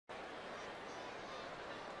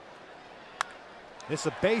It's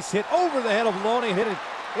a base hit over the head of Loney, hit it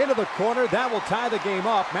into the corner. That will tie the game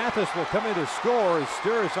up. Mathis will come in to score.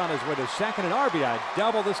 Izturis on his way to second, and RBI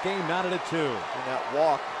double this game, knotted at 2. And that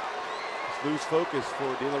walk, just lose focus for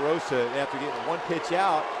De La Rosa after getting one pitch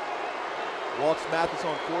out. Walks Mathis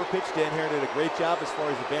on 4 pitch. Dan Herron did a great job as far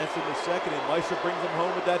as advancing to second, and Meister brings him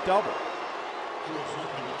home with that double.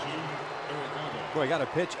 Boy, got a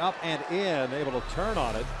pitch up and in, able to turn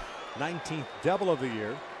on it. 19th double of the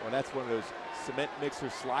year. Well, that's one of those cement mixer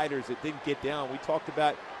sliders that didn't get down. We talked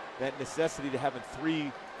about that necessity to having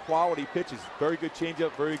 3 quality pitches. Very good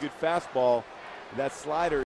changeup, very good fastball. That slider